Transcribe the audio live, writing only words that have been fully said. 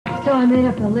So I made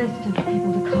up a list of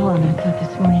people to call, and I thought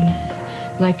this morning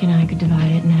Blake and I could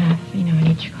divide it in half, and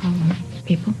each call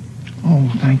people.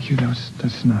 Oh, thank you.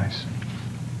 That's nice.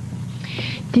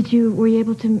 Were you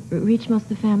able to reach most of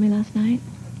the family last night?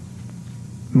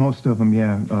 Most of them,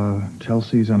 yeah.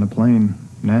 Chelsea's on the plane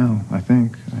now, I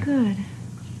think. Good.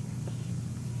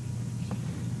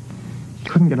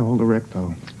 Couldn't get a hold of Rick,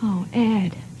 though. Oh,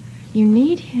 Ed. You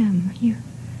need him.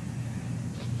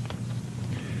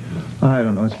 I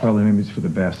don't know. Maybe it's for the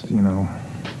best, No,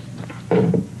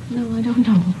 I don't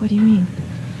know. What do you mean?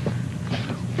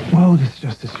 Well, it's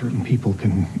just that certain people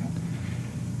can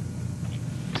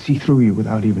see through you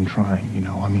without even trying,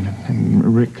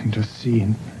 and Rick can just see.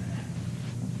 And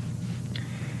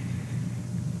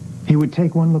he would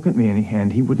take one look at me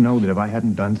and he would know that if I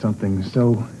hadn't done something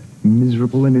so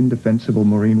miserable and indefensible,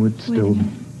 Maureen would still...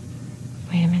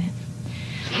 Wait a minute.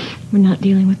 We're not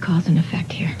dealing with cause and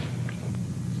effect here.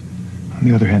 On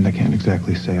the other hand, I can't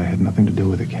exactly say I had nothing to do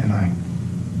with it, can I?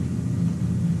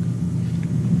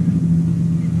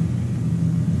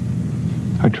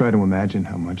 I try to imagine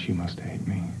how much you must hate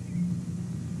me.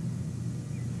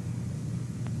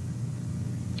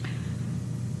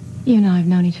 You and I have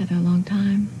known each other a long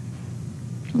time.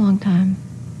 A long time.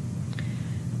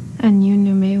 And you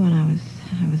knew me when I was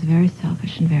very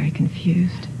selfish and very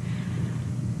confused.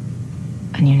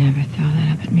 And you never throw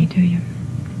that up at me, do you?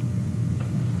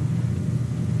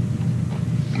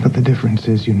 But the difference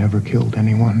is you never killed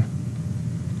anyone.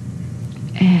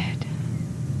 Ed.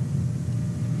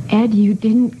 Ed, you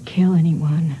didn't kill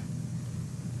anyone.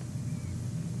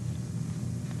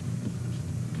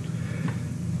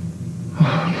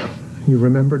 You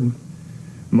remembered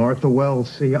Martha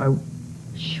Wells. See,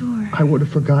 Sure. I would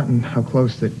have forgotten how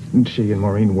close that she and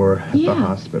Maureen were at the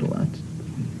hospital.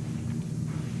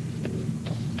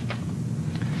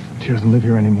 She doesn't live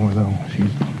here anymore, though.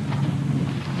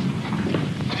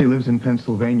 She lives in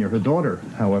Pennsylvania. Her daughter,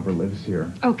 however, lives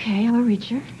here. Okay, I'll reach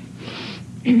her.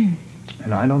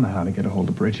 And I don't know how to get a hold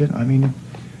of Bridget. I mean,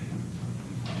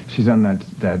 she's on that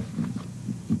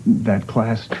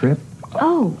class trip.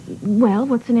 Oh, well,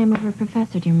 what's the name of her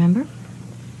professor? Do you remember?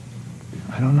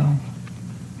 I don't know.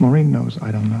 Maureen knows.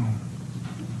 I don't know.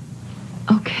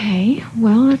 Okay,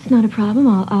 well, that's not a problem.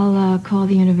 I'll call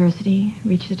the university,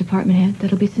 reach the department head.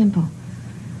 That'll be simple.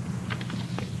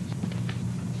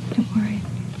 Don't worry.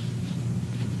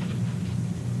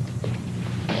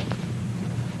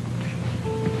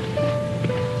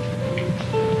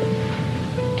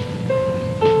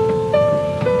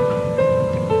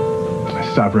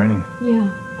 Stop raining.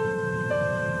 Yeah.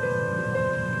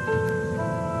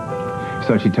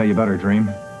 So she'd tell you about her dream?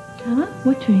 Huh?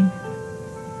 What dream?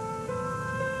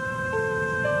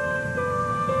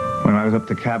 When I was up at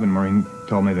the cabin, Maureen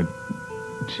told me that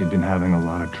she'd been having a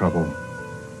lot of trouble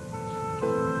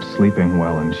sleeping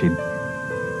well, and she'd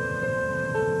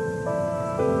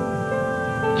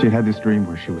had this dream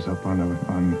where she was up on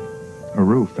a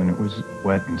roof, and it was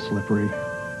wet and slippery.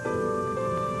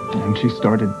 And she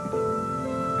started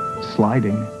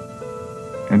sliding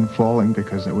and falling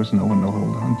because there was no one to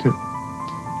hold on to.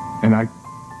 And I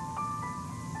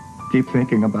keep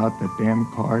thinking about that damn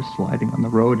car sliding on the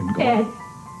road and going... Ed,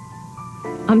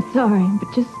 I'm sorry,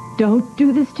 but just don't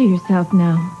do this to yourself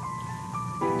now.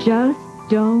 Just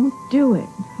don't do it,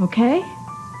 okay?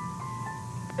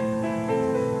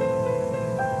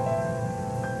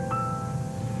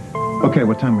 Okay,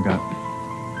 what time we got?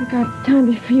 We got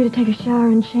time for you to take a shower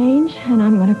and change, and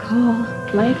I'm going to call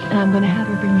Blake, and I'm going to have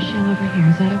her bring Michelle over here.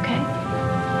 Is that okay?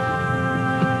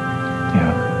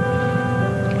 Yeah.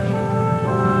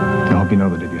 I hope you know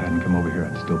that if you hadn't come over here,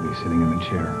 I'd still be sitting in the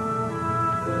chair.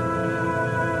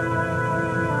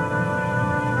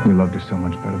 You loved her so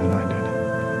much better than I did.